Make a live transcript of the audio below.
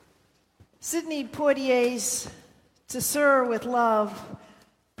Sidney Poitier's "To Sir with Love"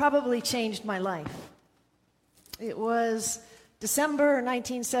 probably changed my life. It was December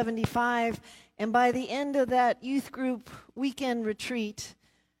 1975, and by the end of that youth group weekend retreat,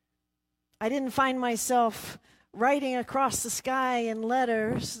 I didn't find myself writing across the sky in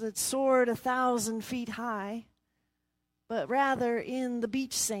letters that soared 1,000 feet high, but rather in the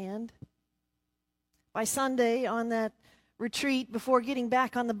beach sand. By Sunday, on that retreat, before getting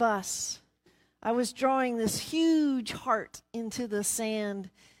back on the bus, I was drawing this huge heart into the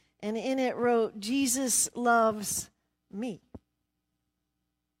sand, and in it wrote, "Jesus loves me."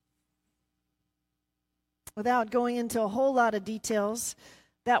 Without going into a whole lot of details,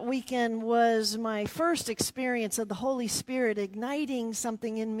 that weekend was my first experience of the Holy Spirit igniting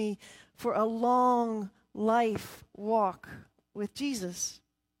something in me for a long life walk with Jesus.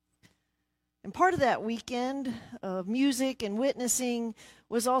 And part of that weekend of music and witnessing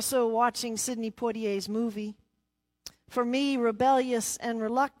was also watching Sidney Poitier's movie. For me, rebellious and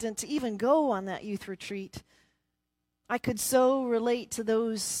reluctant to even go on that youth retreat, I could so relate to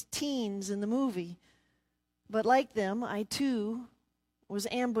those teens in the movie. But like them, I too was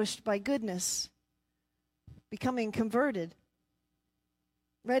ambushed by goodness, becoming converted,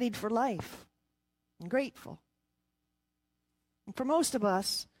 readied for life, and grateful. And for most of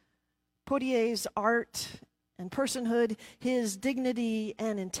us, Poitier's art and personhood, his dignity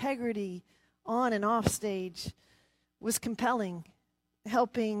and integrity on and off stage was compelling,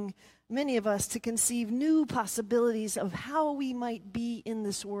 helping many of us to conceive new possibilities of how we might be in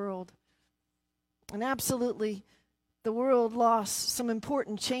this world. And absolutely, the world lost some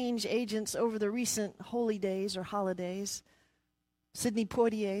important change agents over the recent holy days or holidays. Sidney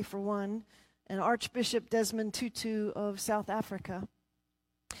Poitier, for one, and Archbishop Desmond Tutu of South Africa.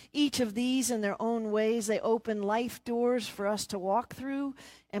 Each of these, in their own ways, they open life doors for us to walk through,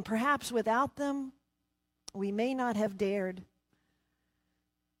 and perhaps without them, we may not have dared.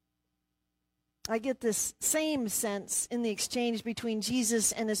 I get this same sense in the exchange between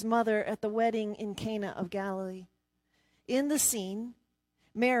Jesus and his mother at the wedding in Cana of Galilee. In the scene,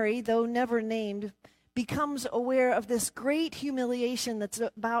 Mary, though never named, becomes aware of this great humiliation that's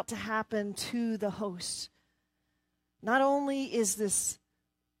about to happen to the host. Not only is this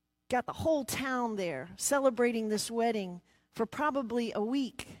got the whole town there celebrating this wedding for probably a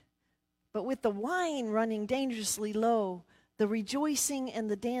week, but with the wine running dangerously low, the rejoicing and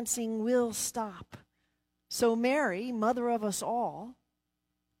the dancing will stop. So Mary, mother of us all,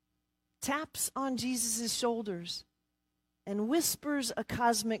 taps on Jesus' shoulders and whispers a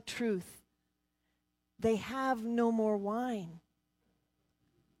cosmic truth. They have no more wine.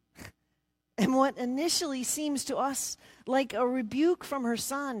 And what initially seems to us like a rebuke from her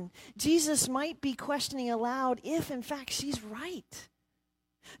son, Jesus might be questioning aloud if, in fact, she's right.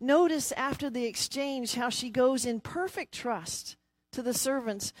 Notice after the exchange how she goes in perfect trust to the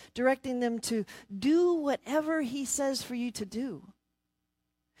servants, directing them to do whatever he says for you to do.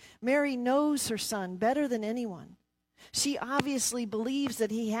 Mary knows her son better than anyone. She obviously believes that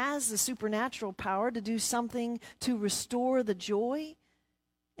he has the supernatural power to do something to restore the joy.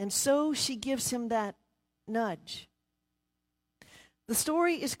 And so she gives him that nudge. The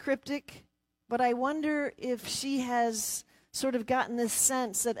story is cryptic, but I wonder if she has sort of gotten this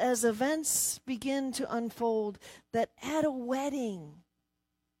sense that as events begin to unfold, that at a wedding,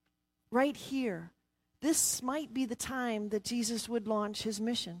 right here, this might be the time that Jesus would launch his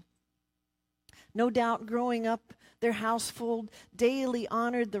mission. No doubt growing up, their household daily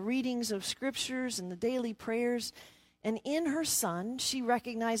honored the readings of scriptures and the daily prayers. And in her son, she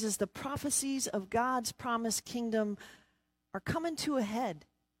recognizes the prophecies of God's promised kingdom are coming to a head.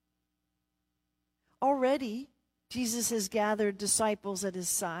 Already, Jesus has gathered disciples at his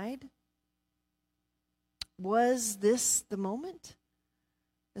side. Was this the moment?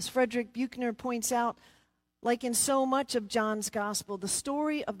 As Frederick Buechner points out, like in so much of John's gospel, the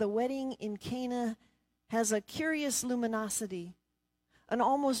story of the wedding in Cana has a curious luminosity, an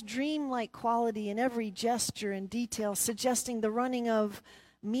almost dreamlike quality in every gesture and detail, suggesting the running of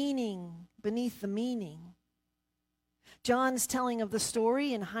meaning beneath the meaning. John's telling of the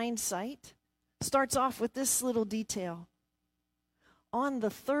story in hindsight starts off with this little detail. On the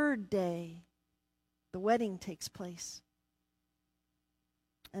third day, the wedding takes place.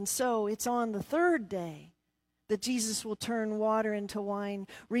 And so it's on the third day that Jesus will turn water into wine,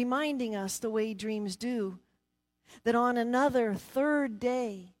 reminding us the way dreams do, that on another third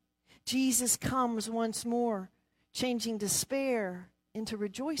day, Jesus comes once more, changing despair into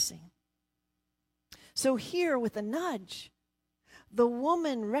rejoicing. So here, with a nudge, the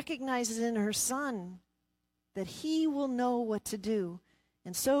woman recognizes in her son that he will know what to do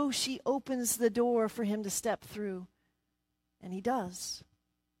And so she opens the door for him to step through, and he does.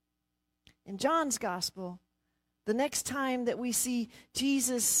 In John's gospel, the next time that we see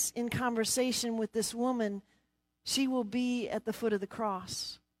Jesus in conversation with this woman, she will be at the foot of the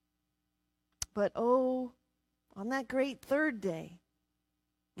cross. But oh, on that great third day,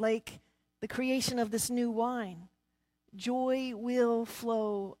 like the creation of this new wine, joy will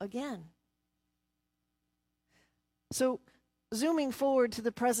flow again. So, zooming forward to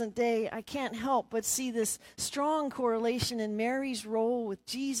the present day, I can't help but see this strong correlation in Mary's role with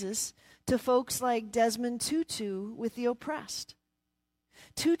Jesus to folks like Desmond Tutu with the oppressed.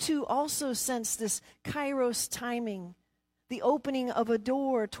 Tutu also sensed this kairos timing, the opening of a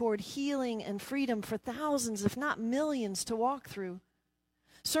door toward healing and freedom for thousands, if not millions, to walk through.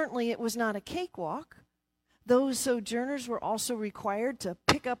 Certainly it was not a cakewalk. Those sojourners were also required to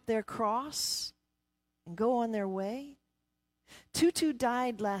pick up their cross and go on their way. Tutu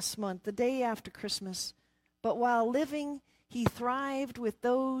died last month, the day after Christmas, but while living, he thrived with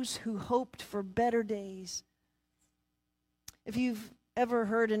those who hoped for better days. If you've ever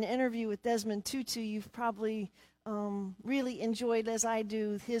heard an interview with Desmond Tutu, you've probably really enjoyed, as I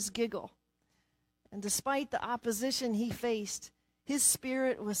do, his giggle. And despite the opposition he faced, his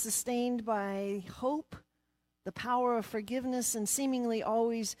spirit was sustained by hope, the power of forgiveness, and seemingly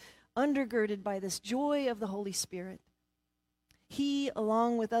always undergirded by this joy of the Holy Spirit. He,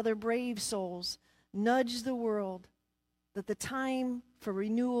 along with other brave souls, nudged the world that the time for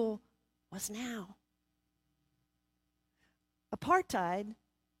renewal was now. Apartheid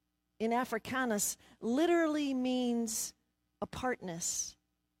in Afrikaans literally means apartness.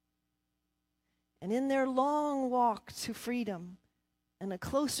 And in their long walk to freedom and a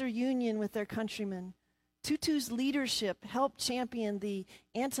closer union with their countrymen, Tutu's leadership helped champion the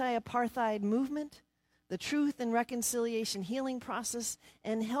anti-apartheid movement, the truth and reconciliation healing process,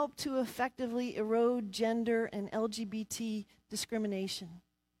 and helped to effectively erode gender and LGBT discrimination.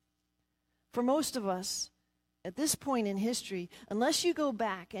 For most of us, at this point in history, unless you go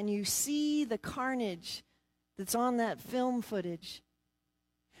back and you see the carnage that's on that film footage,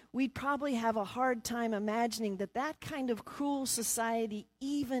 we'd probably have a hard time imagining that that kind of cruel society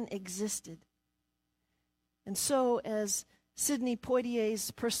even existed. And so, as Sidney Poitier's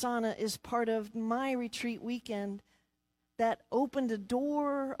persona is part of my retreat weekend, that opened a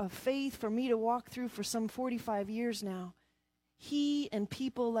door of faith for me to walk through for some 45 years now. He and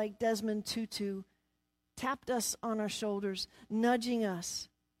people like Desmond Tutu tapped us on our shoulders, nudging us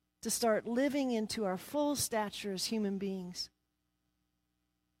to start living into our full stature as human beings.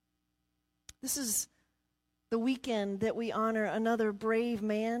 This is the weekend that we honor another brave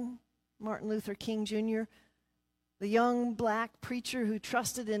man, Martin Luther King Jr., the young black preacher who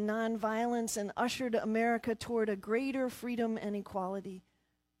trusted in nonviolence and ushered America toward a greater freedom and equality.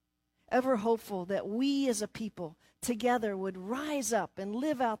 Ever hopeful that we as a people together would rise up and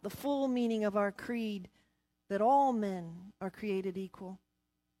live out the full meaning of our creed, that all men are created equal.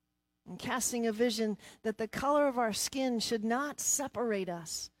 And casting a vision that the color of our skin should not separate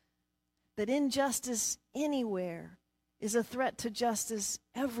us, that injustice anywhere is a threat to justice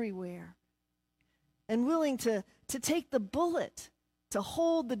everywhere. And willing to take the bullet, to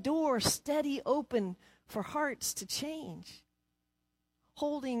hold the door steady open for hearts to change.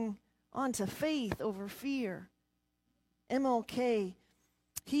 Holding on to faith over fear. MLK,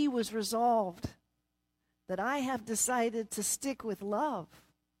 he was resolved that I have decided to stick with love.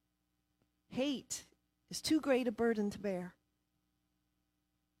 Hate is too great a burden to bear.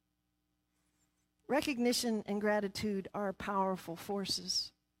 Recognition and gratitude are powerful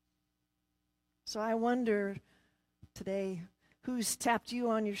forces. So I wonder today, who's tapped you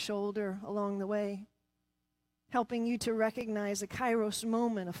on your shoulder along the way, helping you to recognize a kairos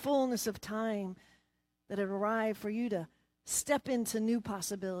moment, a fullness of time that had arrived for you to step into new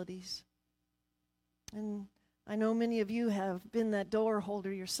possibilities. And I know many of you have been that door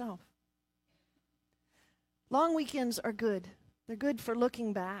holder yourself. Long weekends are good. They're good for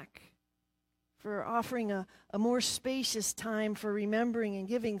looking back, for offering a more spacious time for remembering and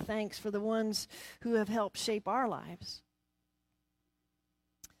giving thanks for the ones who have helped shape our lives.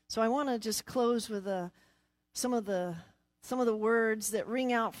 So I want to just close with some of the words that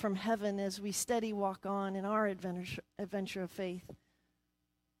ring out from heaven as we steady walk on in our adventure of faith.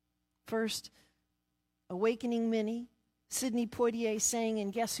 First, awakening many. Sidney Poitier saying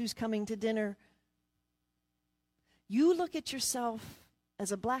in Guess Who's Coming to Dinner, you look at yourself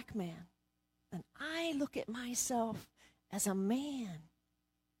as a black man, and I look at myself as a man.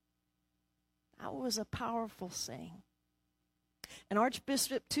 That was a powerful saying. And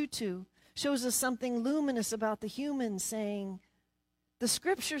Archbishop Tutu shows us something luminous about the human, saying, The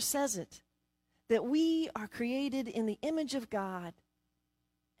scripture says it, that we are created in the image of God.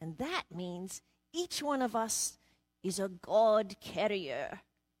 And that means each one of us is a God carrier.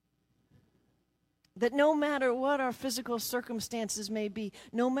 That no matter what our physical circumstances may be,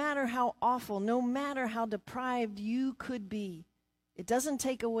 no matter how awful, no matter how deprived you could be, it doesn't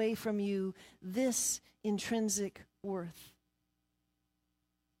take away from you this intrinsic worth.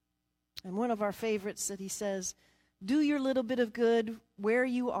 And one of our favorites that he says, do your little bit of good where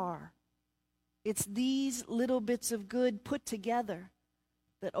you are. It's these little bits of good put together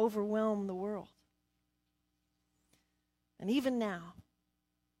that overwhelm the world. And even now,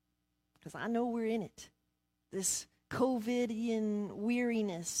 because I know we're in it, this COVIDian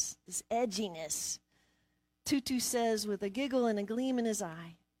weariness, this edginess, Tutu says with a giggle and a gleam in his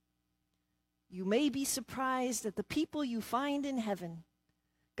eye, you may be surprised at the people you find in heaven.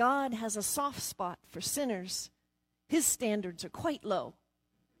 God has a soft spot for sinners. His standards are quite low.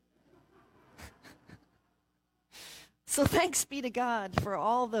 So thanks be to God for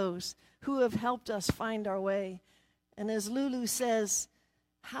all those who have helped us find our way. And as Lulu says,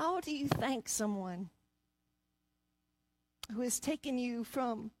 how do you thank someone who has taken you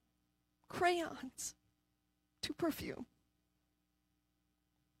from crayons to perfume?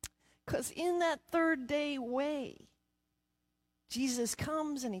 Because in that third day way, Jesus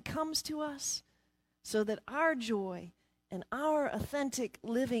comes and he comes to us so that our joy and our authentic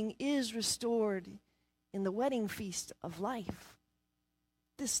living is restored in the wedding feast of life,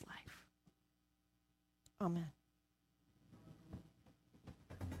 this life. Amen.